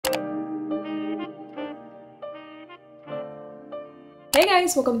Hey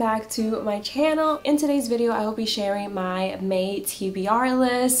guys, welcome back to my channel. In today's video, I will be sharing my May TBR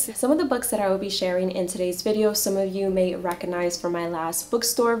list. Some of the books that I will be sharing in today's video, some of you may recognize from my last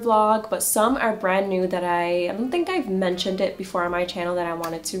bookstore vlog, but some are brand new that I don't think I've mentioned it before on my channel that I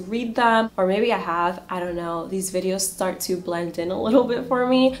wanted to read them, or maybe I have, I don't know. These videos start to blend in a little bit for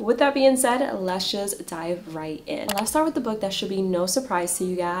me. With that being said, let's just dive right in. Let's start with the book that should be no surprise to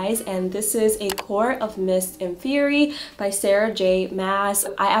you guys, and this is A Court of Mist and Fury by Sarah J. Maas.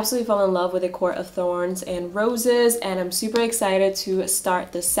 I absolutely fell in love with A Court of Thorns and Roses, and I'm super excited to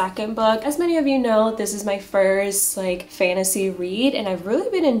start the second book. As many of you know, this is my first fantasy read, and I've really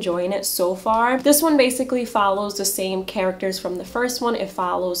been enjoying it so far. This one basically follows the same characters from the first one. It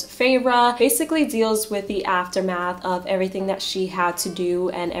follows Feyre, basically deals with the aftermath of everything that she had to do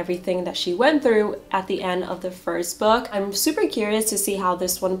and everything that she went through at the end of the first book. I'm super curious to see how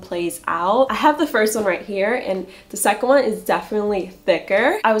this one plays out. I have the first one right here, and the second one is definitely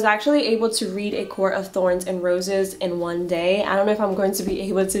thicker. I was actually able to read A Court of Thorns and Roses in one day. I don't know if I'm going to be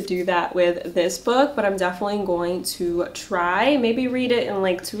able to do that with this book, but I'm definitely going to try. Maybe read it in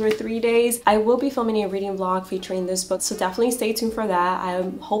like 2 or 3 days. I will be filming a reading vlog featuring this book, so definitely stay tuned for that.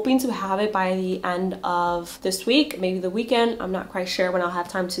 I'm hoping to have it by the end of this week, maybe the weekend. I'm not quite sure when I'll have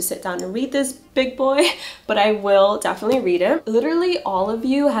time to sit down and read this big boy, but I will definitely read it. Literally all of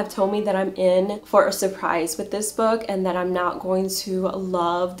you have told me that I'm in for a surprise with this book and that I'm not going to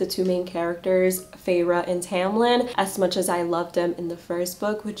love the two main characters, Feyre and Tamlin, as much as I loved them in the first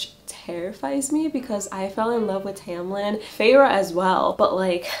book, which terrifies me because I fell in love with Tamlin, Feyre as well, but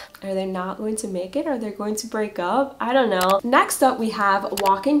are they not going to make it? Are they going to break up? I don't know. Next up, we have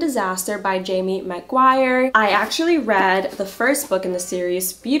Walking Disaster by Jaime McGuire. I actually read the first book in the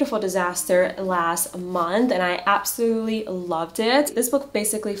series, Beautiful Disaster, last month, and I absolutely loved it. This book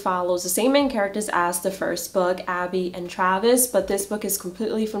basically follows the same main characters as the first book, Abby and Travis, but this book is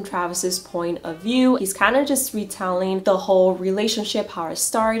completely from Travis's point of view. He's kind of just retelling the whole relationship, how it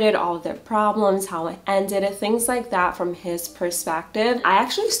started, all of their problems, how it ended, things like that from his perspective. I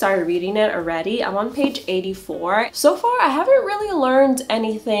actually started reading it already. I'm on page 84. So far, I haven't really learned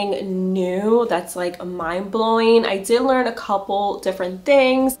anything new that's mind-blowing. I did learn a couple different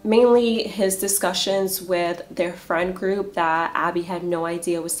things, mainly his discussions with their friend group that Abby had no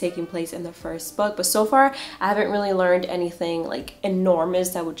idea was taking place in the first book, but so far I haven't really learned anything enormous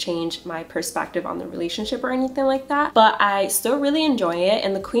that would change my perspective on the relationship or anything like that, but I still really enjoy it.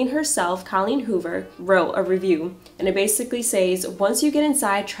 And the queen herself, Colleen Hoover, wrote a review, and it basically says, once you get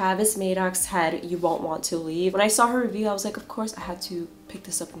inside Travis Maddox's head, you won't want to leave. When I saw her review, I was like, of course I had to pick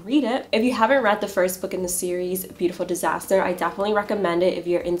this up and read it. If you haven't read the first book in the series, Beautiful Disaster, I definitely recommend it if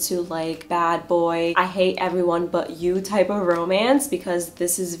you're into bad boy, I hate everyone but you type of romance, because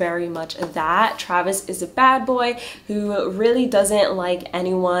this is very much that. Travis is a bad boy who really doesn't like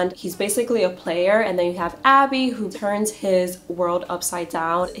anyone. He's basically a player, and then you have Abby who turns his world upside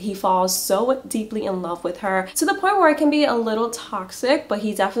down. He falls so deeply in love with her to the point where it can be a little toxic, but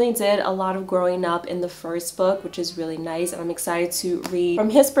he definitely did a lot of growing up in the first book, which is really nice, and I'm excited to read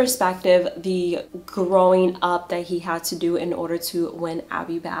from his perspective the growing up that he had to do in order to win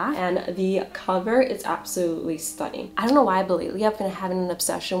Abby back. And the cover is absolutely stunning. I don't know why, but lately I've been having an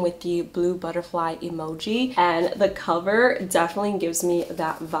obsession with the blue butterfly emoji, and the cover definitely gives me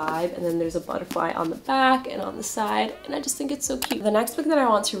that vibe. And then there's a butterfly on the back and on the side, and I just think it's so cute. The next book that I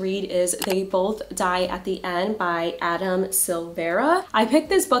want to read is They Both Die at the End by Adam Silvera. I picked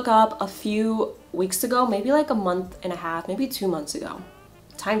this book up a few weeks ago, maybe a month and a half, maybe 2 months ago.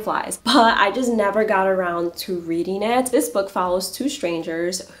 Time flies, but I just never got around to reading it. This book follows two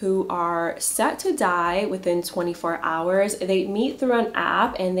strangers who are set to die within 24 hours. They meet through an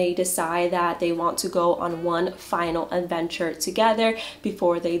app, and they decide that they want to go on one final adventure together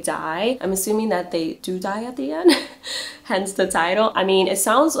before they die. I'm assuming that they do die at the end, hence the title. I mean, it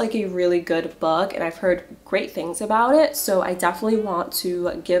sounds like a really good book, and I've heard great things about it, so I definitely want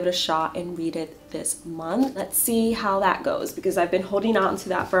to give it a shot and read it this month. Let's see how that goes, because I've been holding on to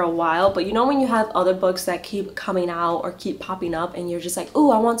that for a while. But you know, when you have other books that keep coming out or keep popping up and you're just like,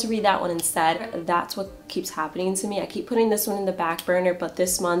 oh, I want to read that one instead, that's what keeps happening to me. I keep putting this one in the back burner, but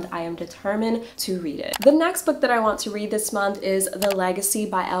this month I am determined to read it. The next book that I want to read this month is The Legacy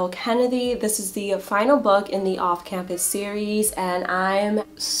by Elle Kennedy. This is the final book in the Off-Campus series, and I'm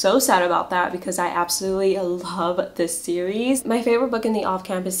so sad about that because I absolutely love this series. My favorite book in the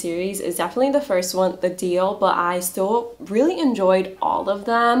Off-Campus series is definitely the first one, The Deal, but I still really enjoyed all of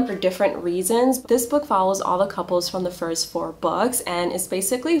them for different reasons. This book follows all the couples from the first 4 books, and it's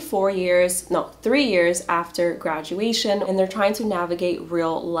basically 3 years years after graduation, and they're trying to navigate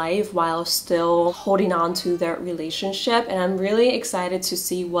real life while still holding on to their relationship. And I'm really excited to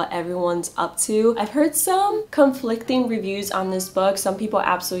see what everyone's up to. I've heard some conflicting reviews on this book. Some people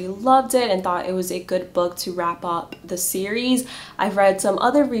absolutely loved it and thought it was a good book to wrap up the series. I've read some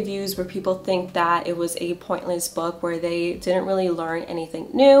other reviews where people think that it was a pointless book where they didn't really learn anything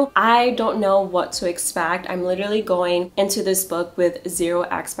new. I don't know what to expect. I'm literally going into this book with zero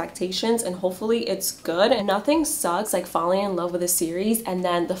expectations, and hopefully it's good. And nothing sucks like falling in love with a series and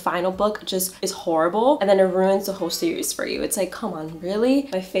then the final book just is horrible and then it ruins the whole series for you. It's like, come on, really?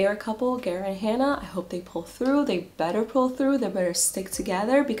 My favorite couple, Garrett and Hannah, I hope they pull through. They better pull through. They better stick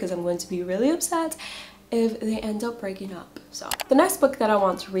together, because I'm going to be really upset if they end up breaking up. So the next book that I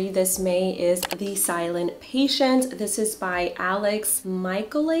want to read this May is The Silent Patient. This is by Alex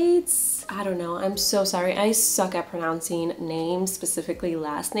Michaelides. I don't know, I'm so sorry. I suck at pronouncing names, specifically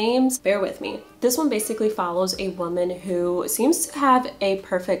last names. Bear with me. This one basically follows a woman who seems to have a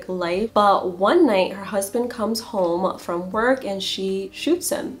perfect life, but one night her husband comes home from work and she shoots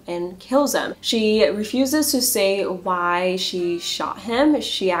him and kills him. She refuses to say why she shot him.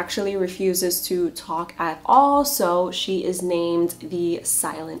 She actually refuses to talk at all, so she is named The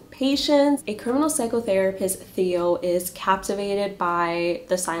Silent Patient. A criminal psychotherapist, Theo, is captivated by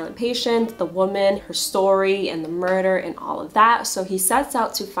the silent patient, the woman, her story, and the murder and all of that. So he sets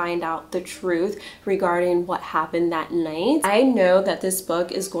out to find out the truth regarding what happened that night. I know that this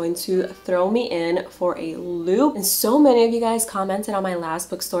book is going to throw me in for a loop, and so many of you guys commented on my last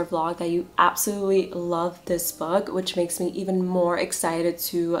bookstore vlog that you absolutely love this book, which makes me even more excited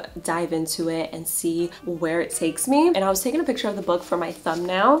to dive into it and see where it takes me. And I was taking a picture of the book for my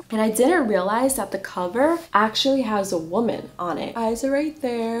thumbnail, and I didn't realize that the cover actually has a woman on it. Eyes are right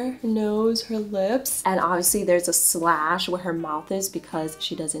there, her nose, her lips, and obviously there's a slash where her mouth is because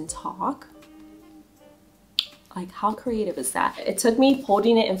she doesn't talk. Like, how creative is that? It took me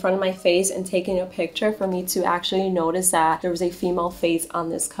holding it in front of my face and taking a picture for me to actually notice that there was a female face on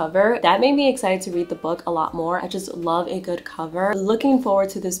this cover. That made me excited to read the book a lot more. I just love a good cover. Looking forward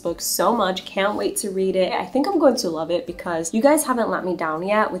to this book so much. Can't wait to read it. I think I'm going to love it because you guys haven't let me down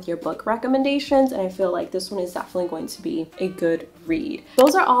yet with your book recommendations, and I feel like this one is definitely going to be a good read.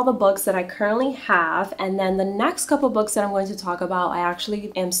 Those are all the books that I currently have, and then the next couple books that I'm going to talk about, I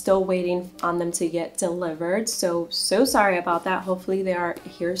actually am still waiting on them to get delivered. So sorry about that. Hopefully they are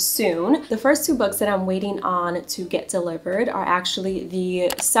here soon. The first two books that I'm waiting on to get delivered are actually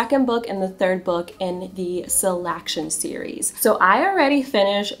the second book and the third book in the Selection series. So I already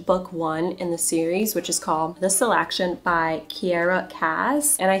finished book 1 in the series, which is called The Selection by Kiera,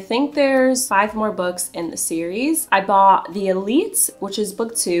 and I think there's 5 more books in the series. I bought The Elites, which is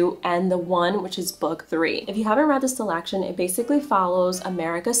book 2, and The One, which is book 3. If you haven't read The Selection, it basically follows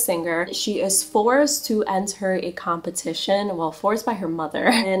America's singer. She is forced to enter a competition, well, forced by her mother,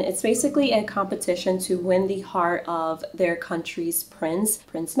 and it's basically a competition to win the heart of their country's prince,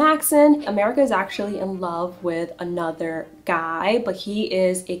 Prince Maxon. America is actually in love with another guy, but he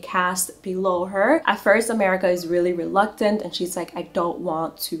is a caste below her. At first, America is really reluctant and she's like, I don't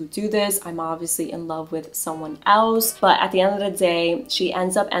want to do this. I'm obviously in love with someone else. But at the end of the day, she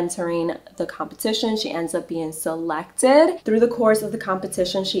ends up entering the competition. She ends up being selected. Through the course of the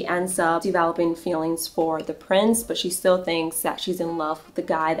competition, she ends up developing feelings for the prince, but she still thinks that she's in love with the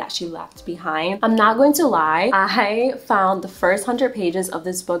guy that she left behind. I'm not going to lie, I found the first 100 pages of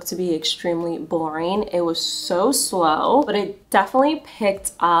this book to be extremely boring. It was so slow, but it definitely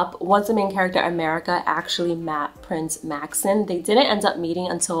picked up once the main character America actually met Prince Maxon. They didn't end up meeting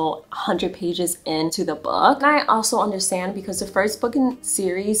until 100 pages into the book. And I also understand because the first book in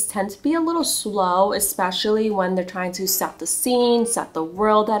series tend to be a little slow, especially when they're trying to set the scene, set the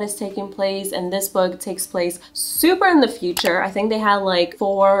world that is taking place. And this book takes place super in the future. I think they had like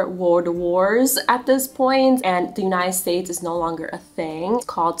 4 world wars at this point, and the United States is no longer a thing. It's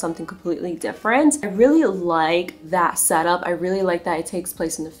called something completely different. I really like that setup. I really like that it takes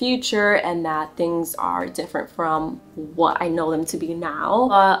place in the future and that things are different from what I know them to be now.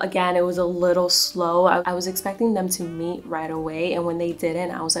 But again, it was a little slow. I was expecting them to meet right away, and when they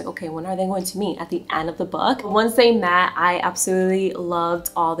didn't, I was like, okay, when are they going to meet? At the end of the book. Once they met, I absolutely loved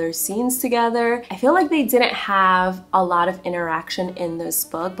all their scenes together. I feel like they didn't have a lot of interaction in this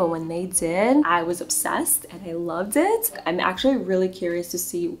book, but when they did, I was obsessed and I loved it. I'm actually really curious to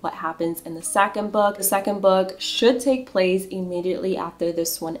see what happens in the second book. The second book should take place immediately after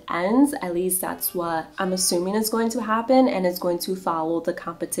this one ends. At least that's what I'm assuming is going to happen, and it's going to follow the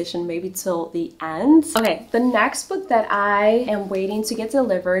competition maybe till the end. Okay, the next book that I am waiting to get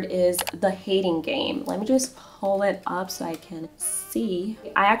delivered is The Hating Game. Let me just pull it up so I can see.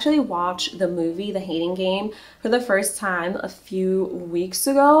 I actually watched the movie The Hating Game for the first time a few weeks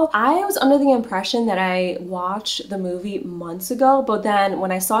ago. I was under the impression that I watched the movie months ago, but then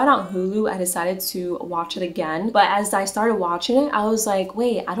when I saw it on Hulu, I decided to watch it again. But as I started watching it, I was like,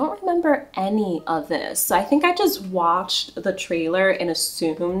 wait, I don't remember any of this. So I think I just watched the trailer and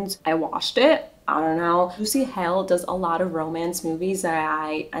assumed I watched it. I don't know. Lucy Hale does a lot of romance movies that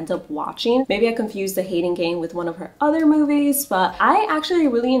I end up watching. Maybe I confused The Hating Game with one of her other movies, but I actually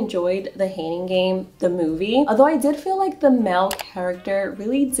really enjoyed The Hating Game, the movie. Although I did feel like the male character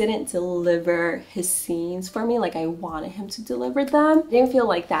really didn't deliver his scenes for me like I wanted him to deliver them. I didn't feel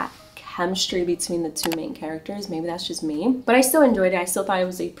like that chemistry between the two main characters. Maybe that's just me, but I still enjoyed it. I still thought it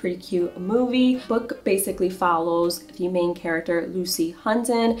was a pretty cute movie. Book basically follows the main character, Lucy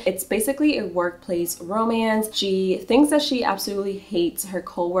Hunton. It's basically a workplace romance. She thinks that she absolutely hates her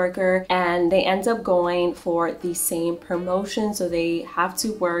co-worker, and they end up going for the same promotion, so they have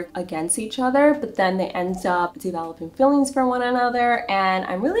to work against each other, but then they end up developing feelings for one another. And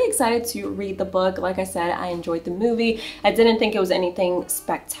I'm really excited to read the book. Like I said, I enjoyed the movie. I didn't think it was anything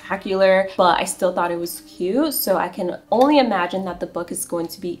spectacular, but I still thought it was cute, so I can only imagine that the book is going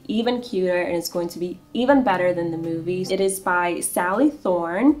to be even cuter and it's going to be even better than the movies. It is by Sally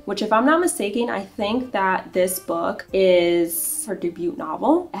Thorne, which, if I'm not mistaken, I think that this book is her debut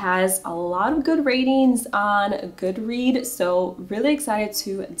novel. It has a lot of good ratings on Goodreads, so really excited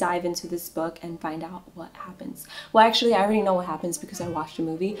to dive into this book and find out what happens. Well, actually, I already know what happens because I watched the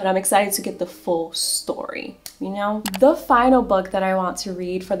movie, but I'm excited to get the full story, you know? The final book that I want to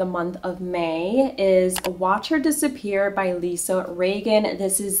read for the month of May is Watch Her Disappear by Lisa Regan.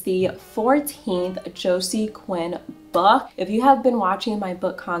 This is the 14th Josie Quinn book. If you have been watching my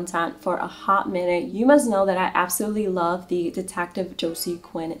book content for a hot minute, you must know that I absolutely love the Detective Josie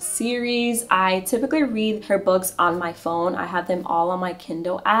Quinn series. I typically read her books on my phone. I have them all on my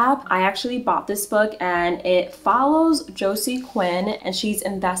Kindle app. I actually bought this book and it follows Josie Quinn, and she's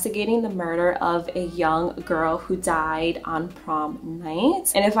investigating the murder of a young girl who died on prom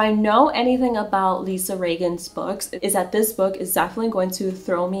night. And if I know anything about Lisa Regan's books, is that this book is definitely going to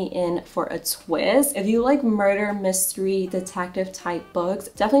throw me in for a twist. If you like murder mystery detective type books,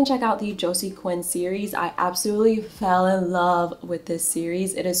 definitely check out the Josie Quinn series. I absolutely fell in love with this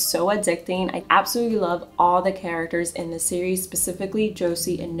series. It is so addicting. I absolutely love all the characters in the series, specifically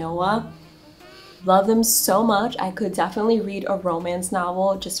Josie and Noah. Love them so much. I could definitely read a romance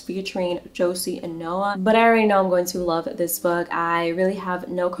novel just featuring Josie and Noah, but I already know I'm going to love this book. I really have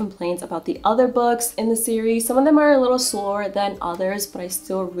no complaints about the other books in the series. Some of them are a little slower than others, but I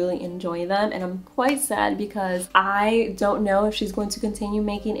still really enjoy them, and I'm quite sad because I don't know if she's going to continue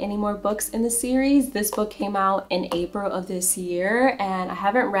making any more books in the series. This book came out in April of this year, and I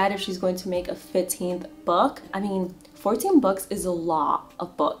haven't read if she's going to make a 15th book. I mean, 14 books is a lot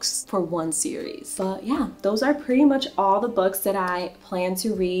of books for one series. But yeah, those are pretty much all the books that I plan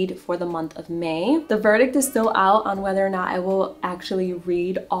to read for the month of May. The verdict is still out on whether or not I will actually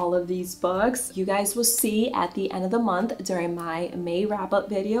read all of these books. You guys will see at the end of the month during my May wrap-up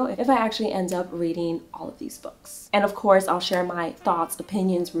video if I actually end up reading all of these books. And of course, I'll share my thoughts,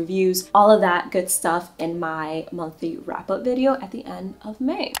 opinions, reviews, all of that good stuff in my monthly wrap-up video at the end of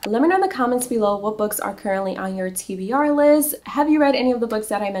May. Let me know in the comments below what books are currently on your TBR list. Have you read any of the books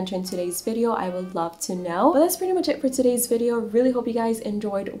that I mentioned in today's video? I would love to know. But that's pretty much it for today's video. Really hope you guys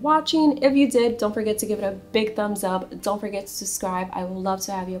enjoyed watching. If you did, don't forget to give it a big thumbs up. Don't forget to subscribe. I would love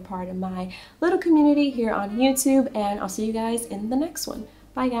to have you a part of my little community here on YouTube, and I'll see you guys in the next one.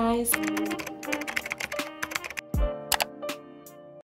 Bye guys.